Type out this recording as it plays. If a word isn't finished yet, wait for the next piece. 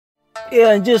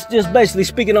Yeah, and just basically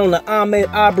speaking on the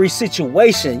Ahmaud Arbery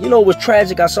situation. You know, it was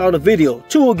tragic. I saw the video.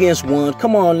 2 against 1.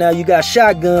 Come on now, you got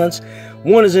shotguns.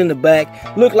 One is in the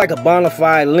back. Looked like a bona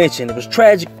fide lynching. It was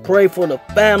tragic. Pray for the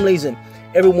families and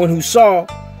everyone who saw,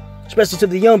 especially to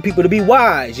the young people, to be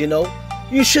wise, you know.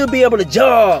 You should be able to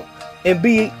jog and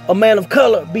be a man of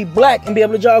color, be black, and be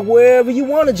able to jog wherever you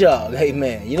want to jog. Hey,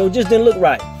 man, you know, it just didn't look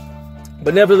right.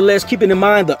 But nevertheless, keeping in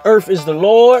mind the earth is the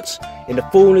Lord's and the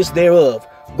fullness thereof.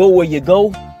 Go where you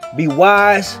go, be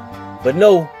wise, but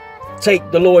no,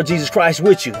 take the Lord Jesus Christ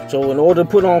with you. So in order to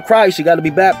put on Christ, you got to be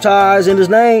baptized in his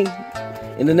name,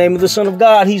 in the name of the Son of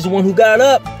God. He's the one who got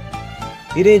up.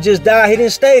 He didn't just die. He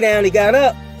didn't stay down. He got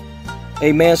up.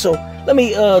 Amen. So let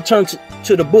me turn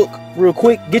to the book real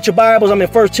quick. Get your Bibles. I'm in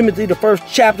 1 Timothy, the 1st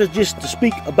chapter, just to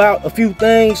speak about a few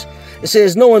things. It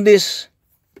says, knowing this,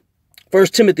 1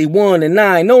 Timothy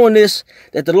 1:9, knowing this,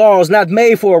 that the law is not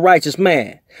made for a righteous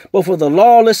man, but for the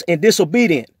lawless and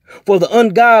disobedient, for the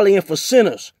ungodly and for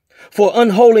sinners, for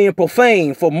unholy and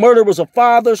profane, for murderers of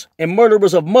fathers and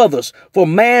murderers of mothers, for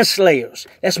manslayers.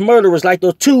 That's murderers like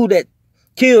the 2 that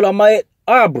killed AUHMED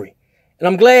Aubrey. And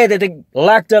I'm glad that they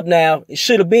locked up now. It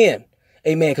should have been.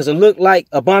 Amen. Because it looked like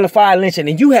a bona fide lynching.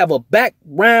 And you have a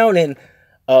background in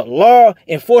law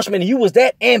enforcement, and you was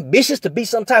that ambitious to be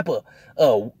some type of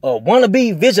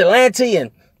wannabe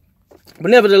vigilante.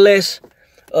 But nevertheless,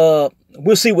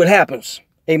 we'll see what happens.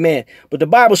 Amen. But the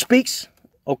Bible speaks,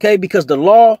 okay, because the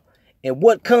law and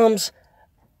what comes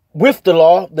with the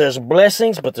law, there's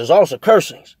blessings, but there's also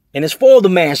cursings. And it's for the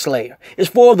manslayer. It's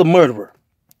for the murderer.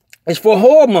 It's for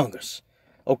whoremongers,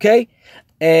 okay?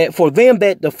 And for them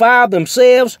that defile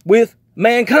themselves with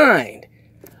mankind.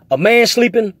 A man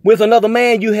sleeping with another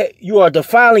man, you are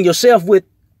defiling yourself with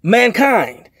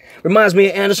mankind. Reminds me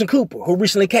of Anderson Cooper, who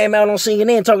recently came out on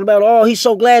CNN talking about, oh, he's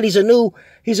so glad he's a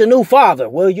new father.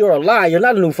 Well, you're a liar. You're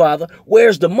not a new father.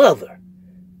 Where's the mother?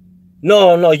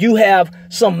 No, you have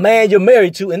some man you're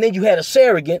married to, and then you had a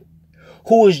surrogate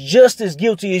who is just as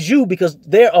guilty as you because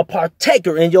they're a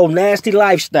partaker in your nasty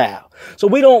lifestyle. So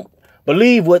we don't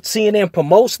believe what CNN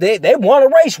promotes. They want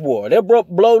a race war. They'll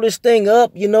blow this thing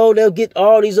up. You know, they'll get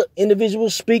all these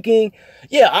individuals speaking.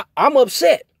 Yeah, I'm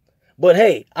upset. But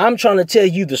hey, I'm trying to tell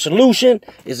you the solution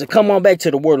is to come on back to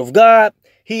the word of God.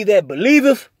 He that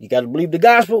believeth, you got to believe the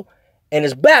gospel, and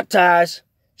is baptized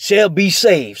shall be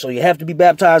saved. So you have to be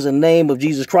baptized in the name of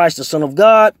Jesus Christ, the Son of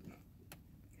God.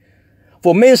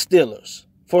 For men stealers,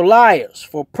 for liars,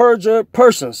 for perjured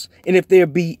persons, and if there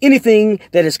be anything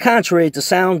that is contrary to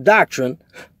sound doctrine,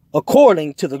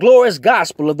 according to the glorious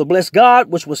gospel of the blessed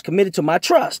God, which was committed to my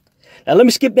trust. Now let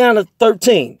me skip down to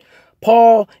 13.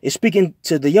 Paul is speaking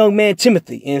to the young man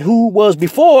Timothy, and who was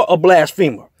before a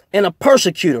blasphemer and a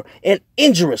persecutor and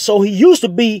injurious. So he used to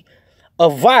be a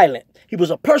violent. He was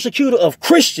a persecutor of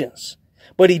Christians,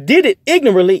 but he did it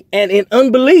ignorantly and in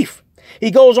unbelief.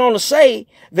 He goes on to say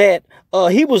that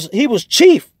he was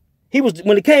chief.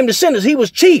 When it came to sinners, he was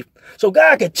chief. So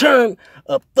God could turn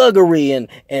thuggery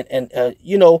and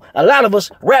you know, a lot of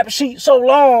us rap sheet so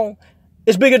long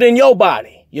it's bigger than your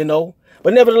body, you know.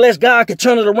 But nevertheless, God could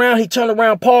turn it around. He turned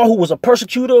around Paul, who was a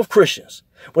persecutor of Christians.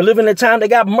 We're living in a time they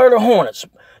got murder hornets.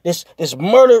 This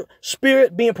murder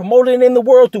spirit being promoted in the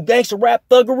world through gangster rap,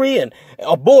 thuggery, and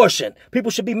abortion. People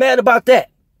should be mad about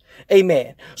that.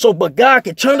 Amen. So, but God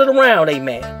can turn it around.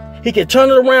 Amen. He can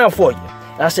turn it around for you.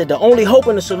 And I said the only hope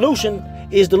and the solution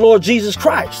is the Lord Jesus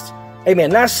Christ. Amen.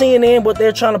 Not CNN, what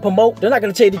they're trying to promote. They're not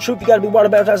going to tell you the truth. You got to be water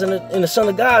baptized in the Son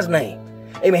of God's name.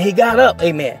 Amen. He got up.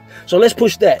 Amen. So let's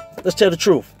push that. Let's tell the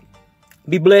truth.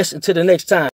 Be blessed until the next time.